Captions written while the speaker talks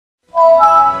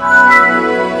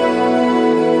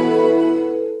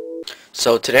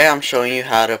So today I'm showing you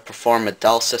how to perform a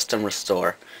Dell system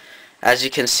restore. As you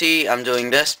can see, I'm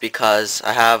doing this because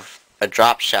I have a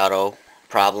drop shadow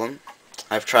problem.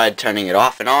 I've tried turning it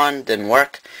off and on, didn't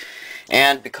work,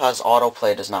 and because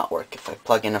autoplay does not work. If I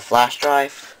plug in a flash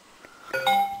drive,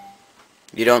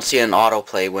 you don't see an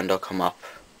autoplay window come up.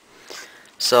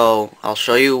 So I'll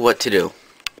show you what to do.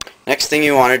 Next thing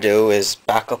you want to do is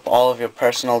back up all of your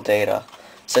personal data,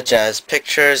 such as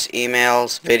pictures,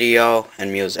 emails, video,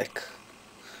 and music.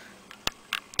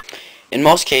 In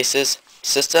most cases,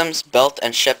 systems built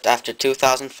and shipped after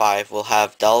 2005 will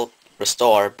have Dell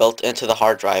Restore built into the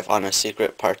hard drive on a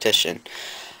secret partition.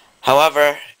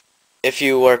 However, if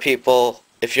you're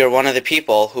one of the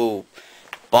people who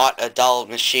bought a Dell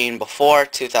machine before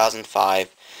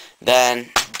 2005, then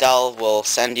Dell will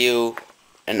send you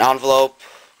an envelope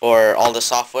or all the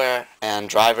software and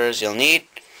drivers you'll need.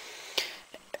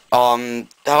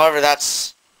 However,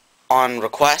 that's on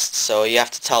request, so you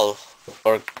have to tell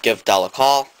or give Dell a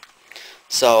call.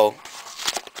 So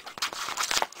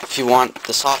if you want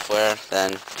the software,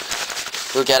 then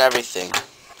you'll get everything.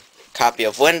 Copy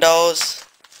of Windows,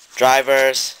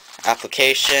 drivers,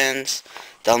 applications,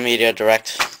 Dell Media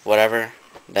Direct, whatever.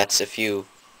 That's if you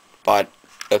bought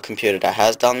a computer that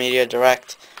has Dell Media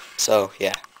Direct. So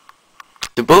yeah.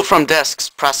 To boot from disks,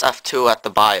 press F2 at the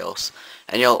BIOS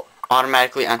and you'll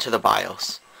automatically enter the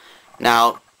BIOS.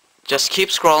 Now just keep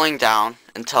scrolling down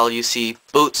until you see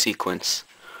boot sequence.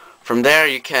 From there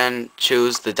you can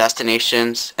choose the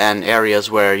destinations and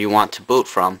areas where you want to boot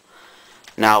from.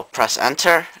 Now press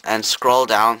enter and scroll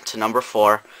down to number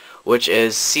 4, which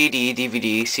is CD,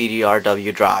 DVD,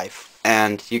 CDRW drive.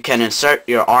 And you can insert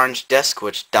your orange disk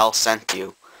which Dell sent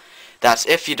you. That's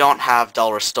if you don't have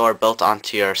Dell Restore built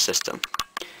onto your system.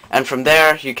 And from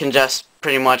there you can just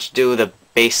pretty much do the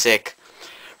basic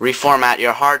reformat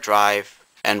your hard drive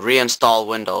and reinstall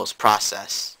Windows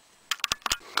process.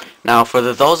 Now for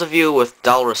those of you with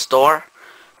Dell Restore,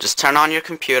 just turn on your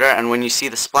computer and when you see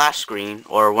the splash screen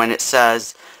or when it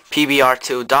says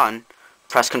PBR2 done,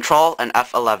 press Ctrl and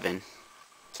F11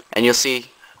 and you'll see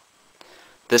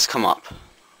this come up.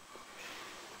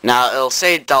 Now it'll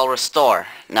say Dell Restore.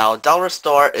 Now Dell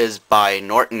Restore is by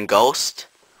Norton Ghost.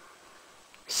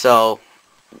 So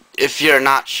if you're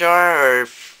not sure or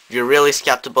if you're really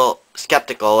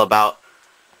skeptical about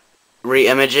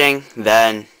re-imaging,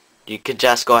 then you could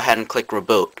just go ahead and click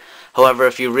reboot. However,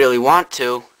 if you really want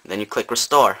to, then you click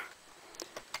restore.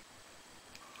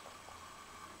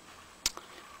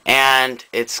 And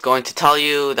it's going to tell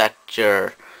you that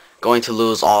you're going to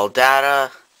lose all data.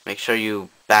 Make sure you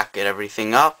back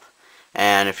everything up.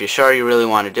 And if you're sure you really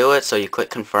want to do it, so you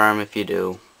click confirm if you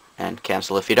do and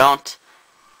cancel if you don't.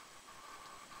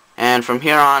 And from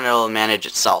here on it'll manage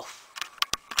itself.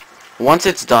 Once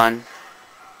it's done,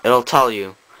 it'll tell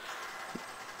you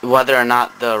whether or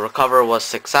not the recover was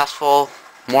successful.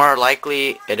 More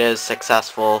likely it is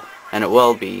successful, and it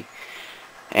will be.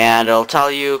 And it'll tell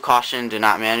you, caution, do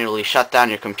not manually shut down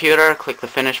your computer. Click the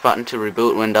finish button to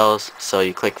reboot Windows, so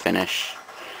you click finish.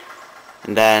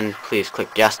 And then please click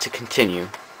yes to continue.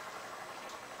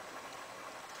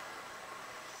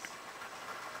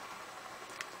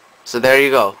 So there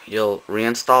you go. You'll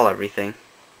reinstall everything.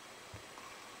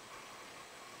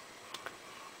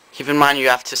 Keep in mind you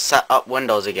have to set up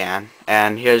Windows again,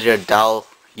 and here's your Dell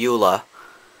EULA.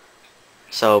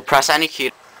 So press any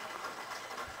key,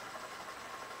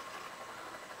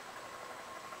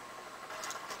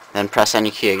 then press any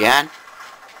key again,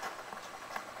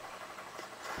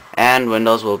 and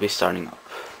Windows will be starting up.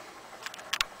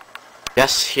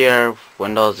 Yes, here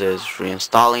Windows is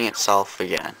reinstalling itself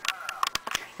again.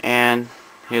 And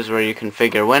here's where you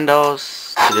configure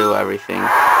Windows to do everything.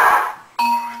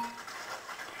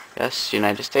 Yes,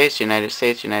 United States, United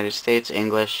States, United States,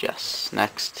 English, yes.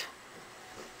 Next.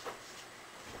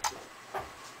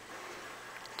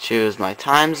 Choose my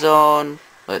time zone.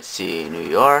 Let's see, New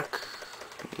York,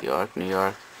 New York, New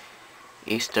York,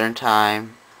 Eastern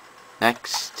Time.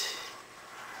 Next.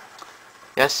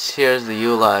 Yes, here's the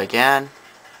EULA again.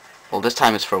 Well, this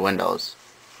time it's for Windows.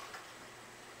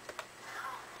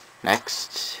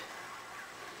 Next.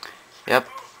 Yep,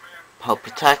 help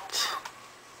protect.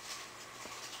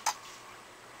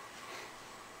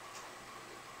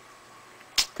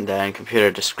 And then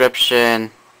computer description,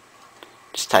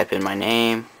 just type in my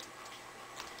name,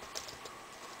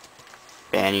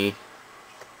 Banny.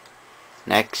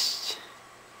 Next.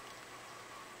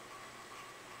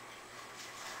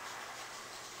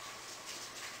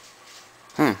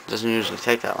 Doesn't usually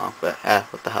take that long, but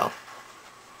what the hell.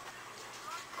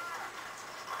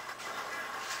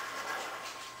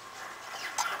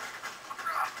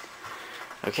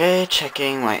 Okay,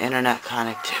 checking my internet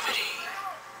connectivity.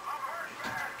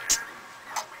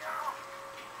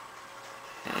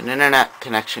 An internet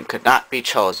connection could not be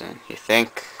chosen. You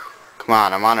think? Come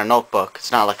on, I'm on a notebook.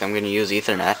 It's not like I'm going to use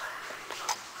Ethernet.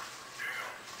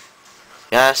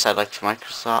 Yes, I'd like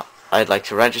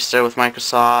to register with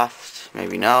Microsoft.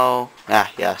 Maybe no.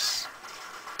 Ah, yes.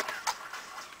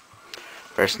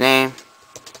 First name,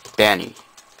 Danny.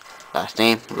 Last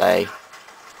name, Lay.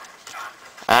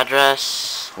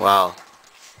 Address, well,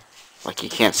 like you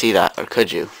can't see that, or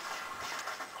could you?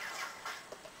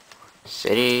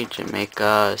 City,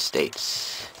 Jamaica,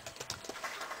 States.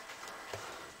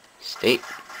 State,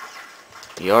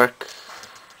 New York.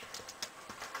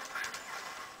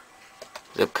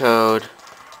 Zip code.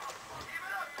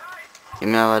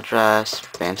 Email address,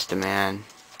 Banstaman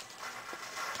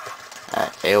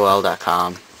at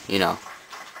AOL.com. You know.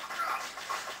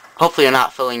 Hopefully you're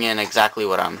not filling in exactly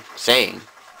what I'm saying.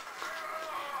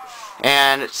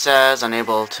 And it says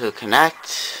unable to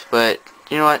connect, but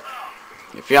you know what?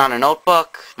 If you're on a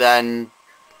notebook, then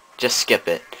just skip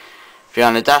it. If you're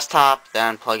on a desktop,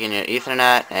 then plug in your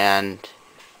Ethernet, and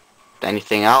if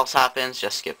anything else happens,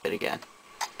 just skip it again.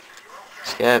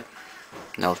 Skip.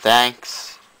 No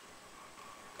thanks.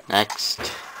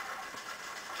 Next.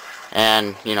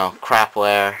 And, you know,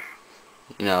 crapware.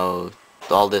 You know,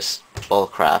 all this bull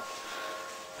crap.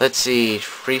 Let's see.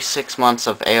 Free 6 months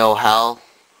of AOL.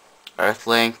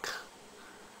 Earthlink.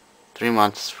 3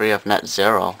 months free of Net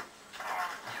Zero.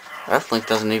 Earthlink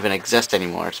doesn't even exist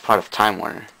anymore. It's part of Time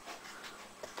Warner.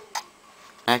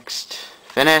 Next.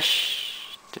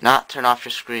 Finish. Do not turn off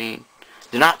your screen.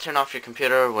 Do not turn off your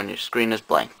computer when your screen is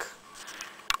blank.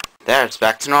 There, it's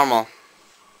back to normal.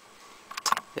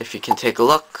 If you can take a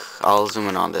look, I'll zoom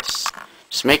in on this.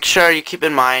 Just make sure you keep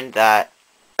in mind that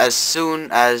as soon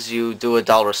as you do a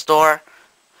Dell Restore,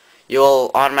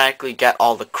 you'll automatically get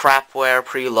all the crapware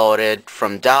preloaded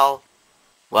from Dell.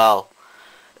 Well,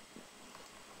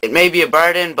 it may be a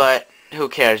burden, but who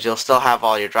cares? You'll still have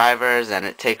all your drivers, and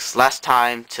it takes less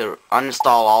time to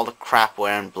uninstall all the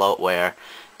crapware and bloatware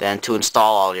than to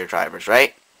install all your drivers,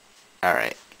 right?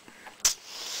 Alright.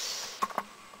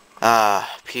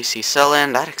 PC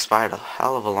Cylind, that expired a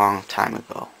hell of a long time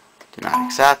ago. Do not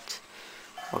accept.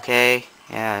 Okay.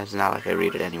 Yeah, it's not like I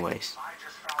read it anyways.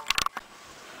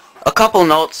 A couple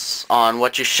notes on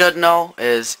what you should know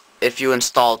is if you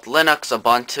installed Linux,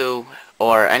 Ubuntu,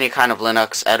 or any kind of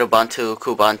Linux, Edubuntu,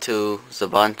 Kubuntu,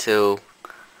 Xubuntu,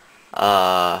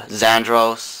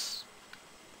 Xandros,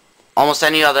 almost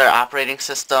any other operating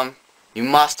system, you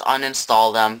must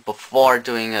uninstall them before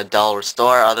doing a Dell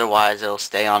Restore, otherwise it'll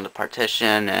stay on the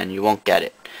partition and you won't get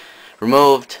it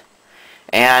removed.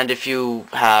 And if you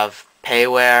have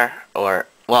payware, or,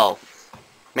 well,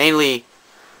 mainly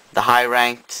the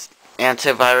high-ranked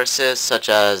antiviruses such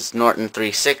as Norton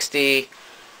 360,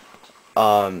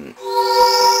 oh,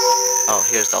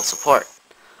 here's Dell support.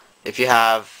 If you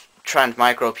have Trend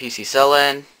Micro PC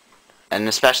Cylind, and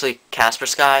especially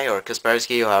Kaspersky or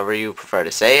Kaspersky, however you prefer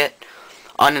to say it,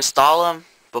 uninstall them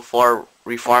before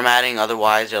reformatting,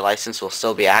 otherwise your license will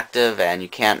still be active and you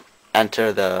can't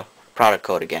enter the product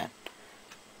code again.